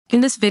In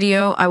this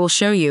video, I will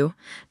show you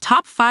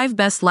top 5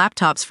 best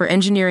laptops for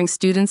engineering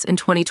students in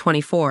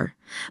 2024.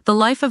 The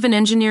life of an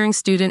engineering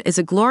student is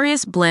a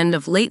glorious blend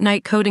of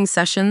late-night coding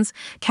sessions,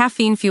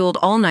 caffeine-fueled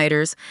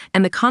all-nighters,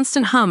 and the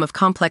constant hum of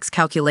complex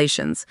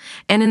calculations.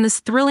 And in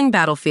this thrilling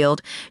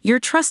battlefield, your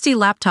trusty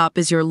laptop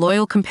is your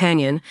loyal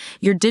companion,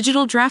 your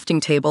digital drafting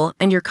table,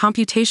 and your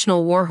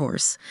computational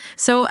warhorse.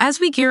 So as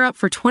we gear up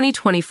for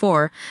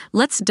 2024,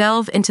 let's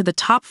delve into the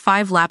top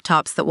 5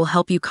 laptops that will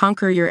help you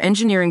conquer your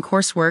engineering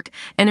coursework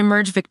and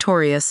emerge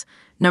victorious.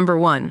 Number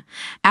 1.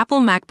 Apple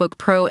MacBook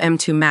Pro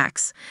M2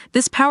 Max.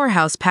 This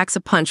powerhouse packs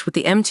a punch with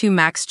the M2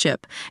 Max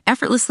chip,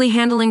 effortlessly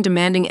handling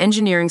demanding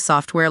engineering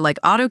software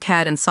like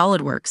AutoCAD and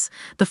SolidWorks.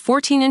 The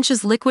 14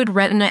 inches liquid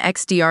Retina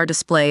XDR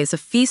display is a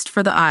feast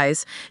for the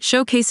eyes,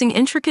 showcasing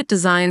intricate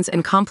designs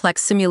and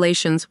complex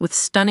simulations with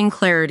stunning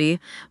clarity.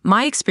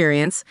 My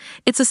experience,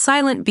 it's a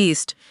silent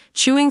beast,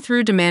 chewing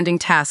through demanding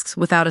tasks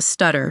without a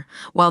stutter,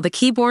 while the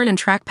keyboard and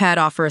trackpad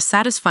offer a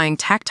satisfying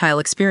tactile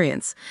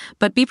experience.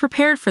 But be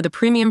prepared for the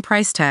premium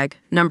price tag.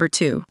 Number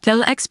 2.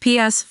 Dell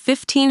XPS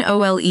 15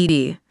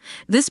 OLED.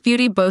 This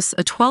beauty boasts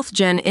a 12th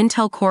Gen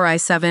Intel Core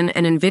i7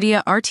 and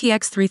NVIDIA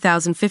RTX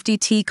 3050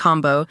 Ti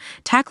combo,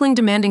 tackling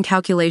demanding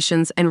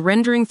calculations and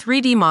rendering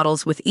 3D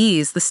models with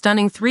ease. The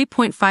stunning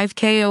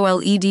 3.5K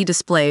OLED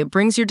display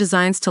brings your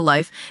designs to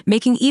life,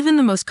 making even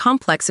the most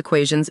complex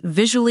equations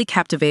visually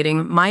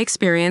captivating. My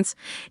experience,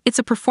 it's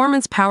a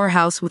performance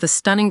powerhouse with a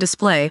stunning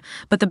display,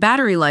 but the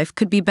battery life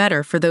could be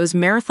better for those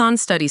marathon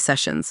study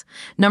sessions.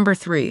 Number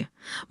 3.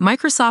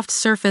 Microsoft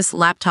Surface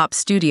Laptop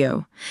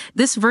Studio.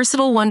 This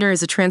versatile wonder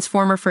is a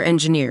transformer for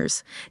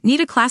engineers.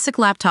 Need a classic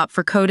laptop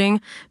for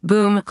coding?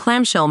 Boom,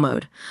 clamshell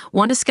mode.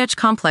 Want to sketch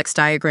complex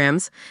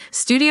diagrams?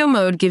 Studio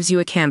mode gives you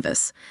a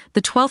canvas.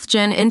 The 12th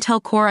Gen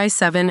Intel Core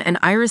i7 and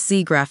Iris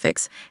X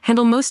graphics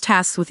handle most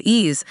tasks with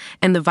ease,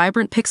 and the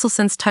vibrant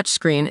PixelSense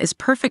touchscreen is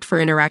perfect for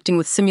interacting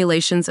with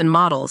simulations and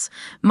models.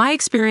 My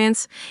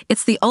experience,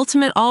 it's the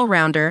ultimate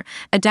all-rounder,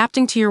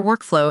 adapting to your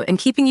workflow and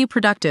keeping you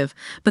productive,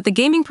 but the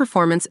gaming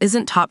performance isn't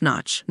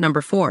top-notch.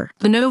 Number 4.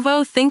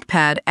 Lenovo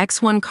ThinkPad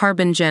X1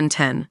 Carbon Gen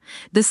 10.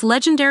 This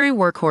legendary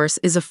workhorse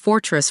is a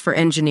fortress for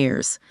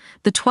engineers.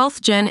 The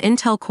 12th Gen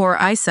Intel Core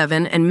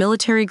i7 and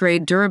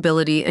military-grade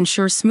durability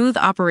ensure smooth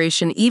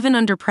operation even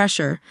under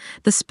pressure.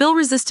 The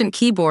spill-resistant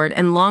keyboard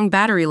and long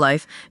battery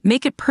life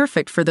make it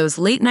perfect for those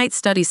late-night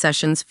study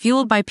sessions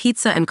fueled by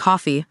pizza and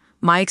coffee.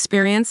 My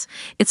experience,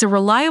 it's a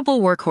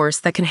reliable workhorse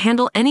that can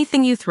handle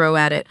anything you throw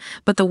at it,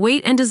 but the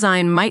weight and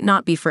design might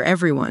not be for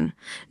everyone.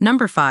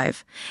 Number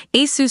 5.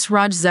 Asus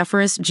ROG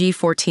Zephyrus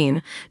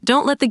G14.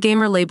 Don't let the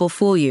gamer label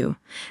fool you.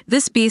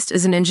 This beast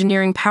is an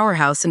engineering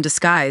powerhouse in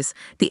disguise.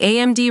 The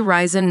AMD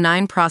Ryzen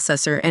 9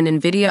 processor and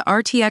NVIDIA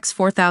RTX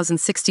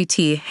 4060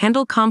 Ti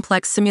handle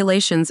complex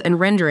simulations and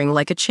rendering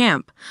like a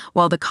champ,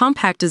 while the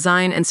compact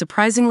design and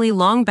surprisingly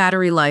long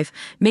battery life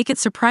make it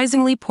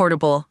surprisingly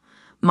portable.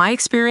 My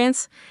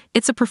experience,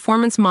 it's a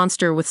performance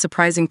monster with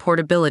surprising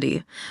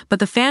portability, but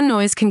the fan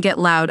noise can get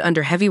loud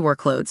under heavy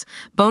workloads.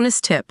 Bonus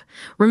tip: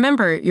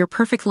 remember, your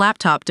perfect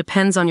laptop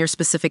depends on your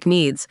specific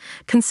needs.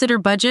 Consider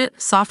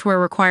budget, software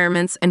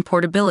requirements, and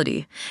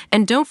portability.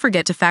 And don't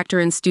forget to factor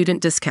in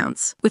student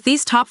discounts. With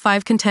these top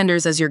 5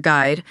 contenders as your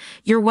guide,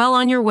 you're well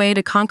on your way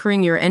to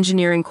conquering your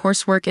engineering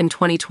coursework in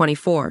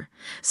 2024.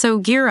 So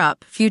gear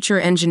up, future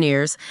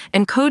engineers,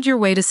 and code your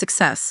way to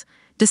success.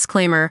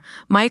 Disclaimer: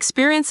 my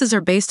experiences are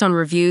based on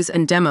reviews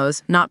and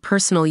demos, not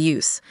personal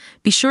use.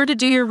 Be sure to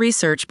do your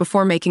research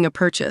before making a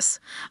purchase.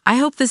 I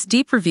hope this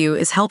deep review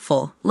is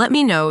helpful. Let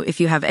me know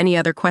if you have any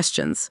other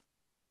questions.